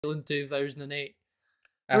in 2008.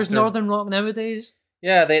 Where's Northern Rock nowadays?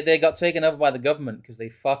 Yeah, they got taken over by the government because they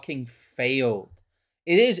fucking failed.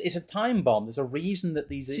 It's a time bomb. There's a reason that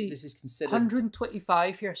this is considered...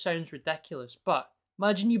 125 here sounds ridiculous, but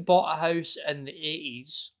imagine you bought a house in the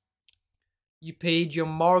 80s. You paid your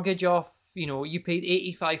mortgage off, you paid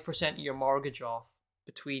 85% of your mortgage off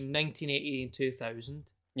between 1980 and 2000.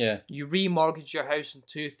 Yeah. You remortgaged your house in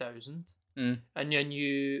 2000. And then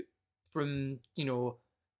you, from,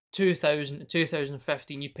 2000 to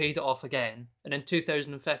 2015, you paid it off again. And in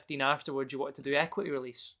 2015 afterwards, you wanted to do equity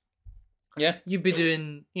release. Yeah. You'd be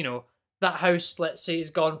doing, that house, let's say, has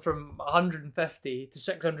gone from 150 to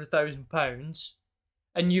 £600,000.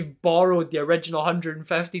 And you've borrowed the original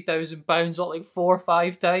 £150,000, what, like 4 or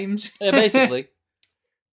 5 times? Yeah, basically.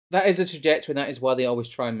 That is a trajectory, and that is why they always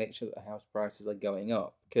try and make sure that the house prices are going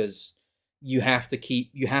up, because you have to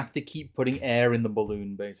keep putting air in the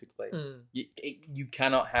balloon, basically. You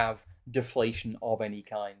cannot have deflation of any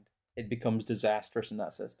kind. It becomes disastrous in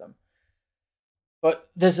that system. But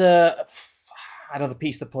there's another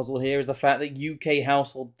piece of the puzzle here is the fact that UK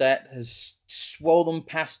household debt has swollen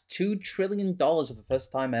past $2 trillion for the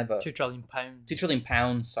first time ever. £2 trillion. £2 trillion,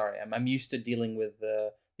 sorry. I'm used to dealing with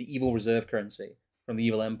the evil reserve currency from the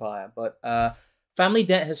evil empire. But family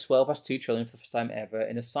debt has swelled past $2 trillion for the first time ever.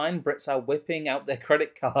 In a sign, Brits are whipping out their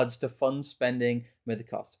credit cards to fund spending amid the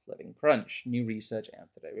cost of living crunch. New research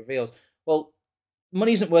out today reveals. Well,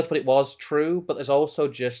 money isn't worth what it was, true, but there's also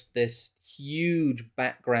just this huge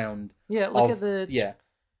background. Yeah, look at the... Yeah.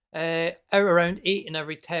 Around 8 in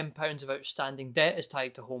every £10 of outstanding debt is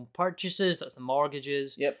tied to home purchases. That's the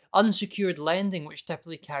mortgages. Yep. Unsecured lending, which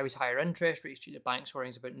typically carries higher interest rates due to banks'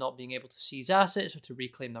 worries about not being able to seize assets or to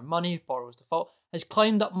reclaim their money if borrowers default, has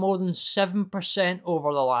climbed up more than 7%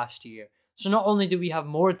 over the last year. So not only do we have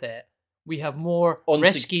more debt, we have more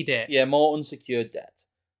risky debt. Yeah, more unsecured debt.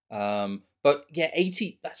 But yeah,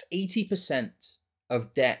 80%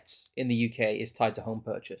 of debt in the UK is tied to home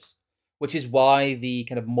purchase, which is why the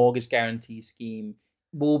kind of mortgage guarantee scheme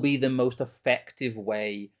will be the most effective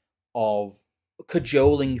way of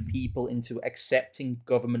cajoling people into accepting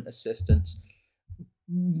government assistance,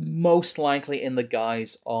 most likely in the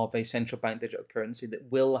guise of a central bank digital currency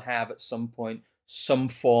that will have at some point some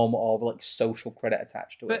form of like social credit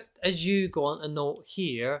attached to it. But as you go on to note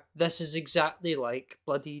here, this is exactly like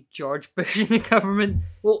bloody George Bush and the government,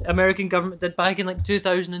 American government did back in like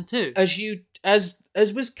 2002. As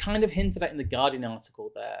was kind of hinted at in the Guardian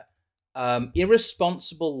article there,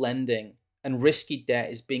 irresponsible lending and risky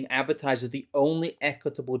debt is being advertised as the only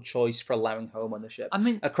equitable choice for allowing home ownership. I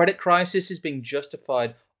mean, a credit crisis is being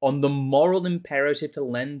justified on the moral imperative to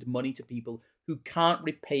lend money to people who can't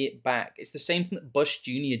repay it back. It's the same thing that Bush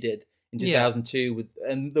Jr. did in 2002,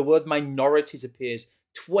 and the word minorities appears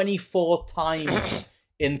 24 times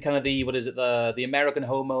in kind of the American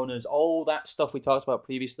homeowners, all that stuff we talked about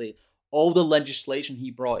previously, all the legislation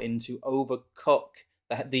he brought in to overcook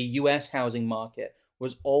the US housing market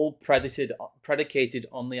was all predicated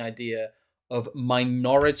on the idea of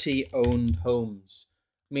minority-owned homes.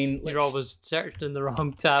 I mean, you're always searching the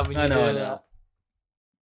wrong tab when you do I know. that.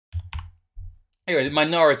 Anyway,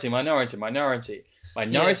 minority homeowners,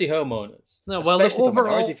 especially for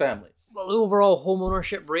minority families. Well, the overall home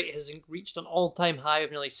ownership rate has reached an all-time high of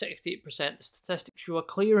nearly 68%. The statistics show a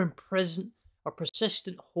clear and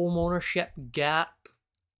persistent home ownership gap.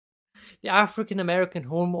 The African-American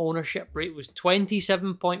home ownership rate was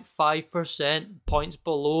 27.5%, points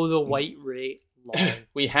below the white rate.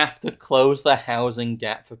 We have to close the housing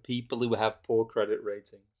gap for people who have poor credit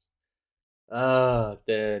ratings.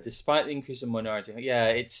 Despite the increase in minority,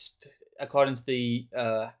 it's according to the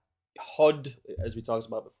HUD, as we talked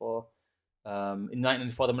about before, in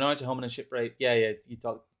 1994, the minority home ownership rate. You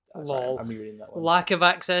talked. Right, I'm rereading that one. Lack of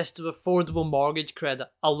access to affordable mortgage credit,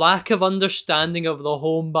 a lack of understanding of the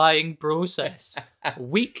home buying process,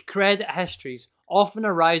 weak credit histories, often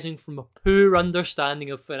arising from a poor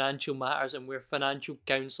understanding of financial matters and where financial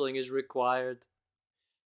counselling is required.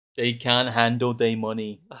 They can't handle their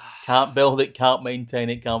money. Can't build it, can't maintain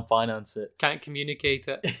it, can't finance it. Can't communicate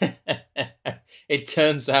it. It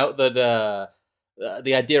turns out that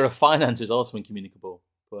the idea of finance is also incommunicable.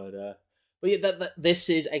 But yeah, this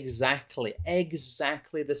is exactly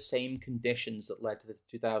the same conditions that led to the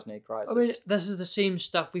 2008 crisis. I mean, this is the same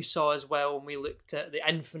stuff we saw as well when we looked at the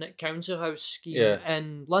Infinite Council House scheme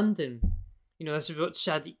in London. This is what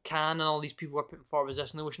Sadiq Khan and all these people were putting forward,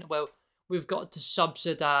 this notion of, we've got to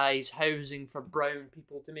subsidise housing for brown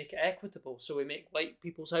people to make it equitable, so we make white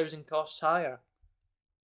people's housing costs higher.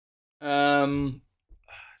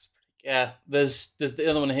 There's the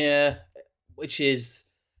other one here, which is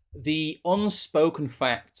The unspoken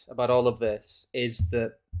fact about all of this is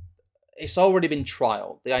that it's already been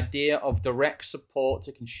trialed. The idea of direct support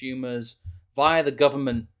to consumers via the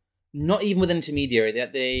government, not even with intermediary,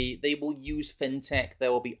 that they will use fintech.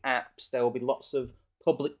 There will be apps. There will be lots of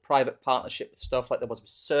public-private partnership stuff like there was with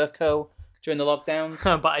Serco during the lockdowns.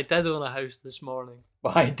 But I did own a house this morning.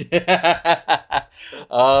 But I did.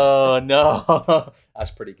 Oh no,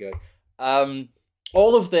 that's pretty good.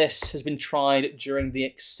 All of this has been tried during the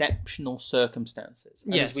exceptional circumstances.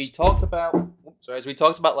 And yes. As we talked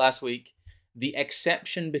about last week, the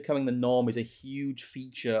exception becoming the norm is a huge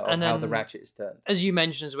feature of how the ratchet is turned. As you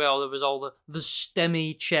mentioned as well, there was all the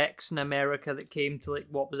STEMI checks in America that came to like,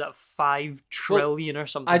 what was that, 5 trillion or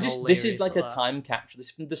something. This is like a time capsule. This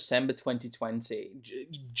is from December 2020.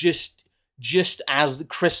 Just as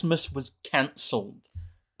Christmas was cancelled.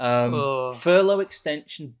 Furlough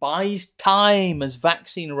extension buys time as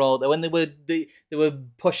vaccine rolled. When they were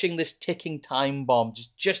pushing this ticking time bomb,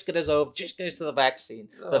 just get us over, just get us to the vaccine.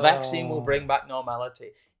 The vaccine will bring back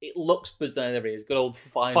normality. It looks bizarre. There is good old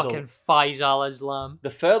Faisal. Fucking Faisal Islam. The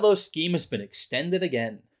furlough scheme has been extended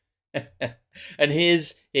again, and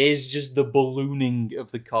here's just the ballooning of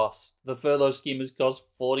the cost. The furlough scheme has cost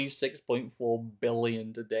 $46.4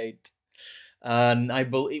 billion to date. And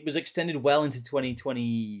it was extended well into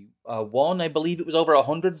 2021. I believe it was over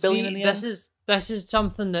 100 billion in the end. This is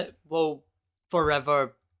something that will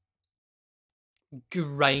forever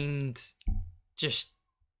grind. Just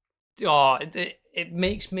it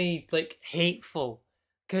makes me like hateful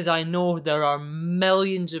because I know there are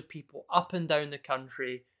millions of people up and down the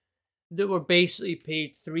country that were basically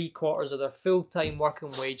paid 3/4 of their full-time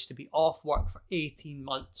working wage to be off work for 18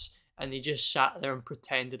 months. And they just sat there and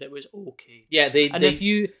pretended it was okay. Yeah, if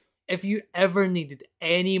you ever needed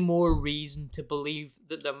any more reason to believe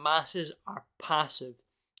that the masses are passive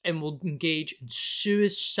and will engage in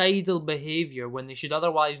suicidal behaviour when they should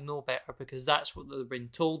otherwise know better because that's what they've been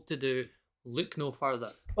told to do, look no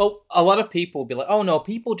further. Well, a lot of people will be like, oh no,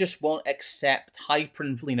 people just won't accept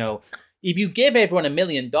if you give everyone $1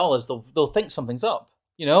 million, they'll think something's up.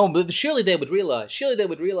 But surely they would realize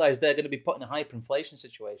they're going to be put in a hyperinflation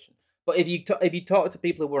situation. But if you talk to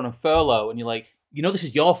people who were on a furlough and you're like, this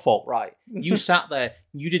is your fault, right? You sat there,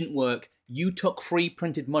 you didn't work, you took free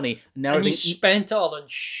printed money, and now you spent it all on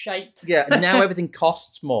shite. Yeah, and now everything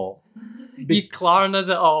costs more. You klarned it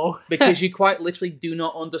all. Because you quite literally do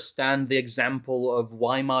not understand the example of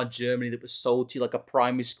Weimar Germany that was sold to you like a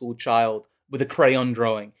primary school child with a crayon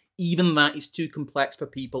drawing. Even that is too complex for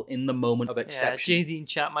people in the moment of exception. Yeah, JD in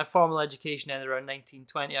chat, my formal education ended around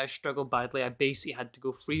 1920. I struggled badly. I basically had to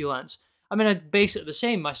go freelance. I mean, I basically the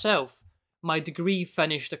same myself. My degree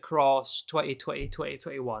finished across 2020,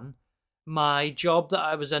 2021. My job that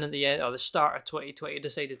I was in at the start of 2020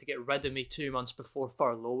 decided to get rid of me 2 months before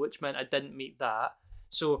furlough, which meant I didn't meet that.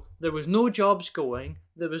 So there was no jobs going.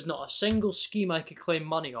 There was not a single scheme I could claim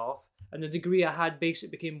money off. And the degree I had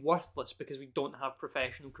basically became worthless because we don't have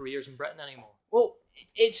professional careers in Britain anymore. Well,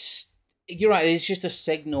 you're right. It's just a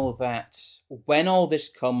signal that when all this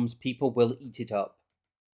comes, people will eat it up.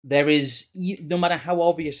 There is, no matter how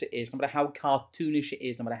obvious it is, no matter how cartoonish it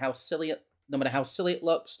is, no matter how silly it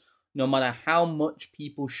looks, no matter how much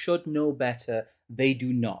people should know better, they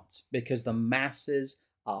do not, because the masses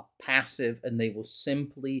are passive and they will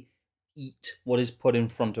simply eat what is put in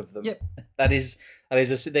front of them. Yep.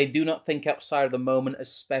 They do not think outside of the moment,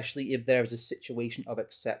 especially if there is a situation of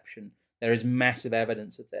exception. There is massive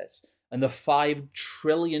evidence of this. And the $5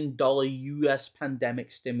 trillion US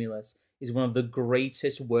pandemic stimulus is one of the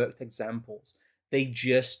greatest worked examples. They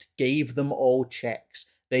just gave them all checks.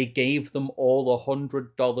 They gave them all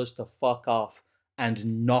 $100 to fuck off,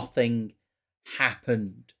 and nothing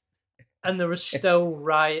happened. And there were still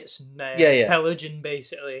riots and pillaging,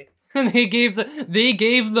 basically. And they gave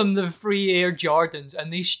them the free Air Jordans,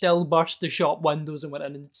 and they still burst the shop windows and went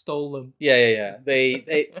in and stole them. Yeah.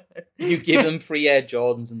 You give them free Air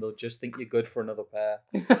Jordans, and they'll just think you're good for another pair.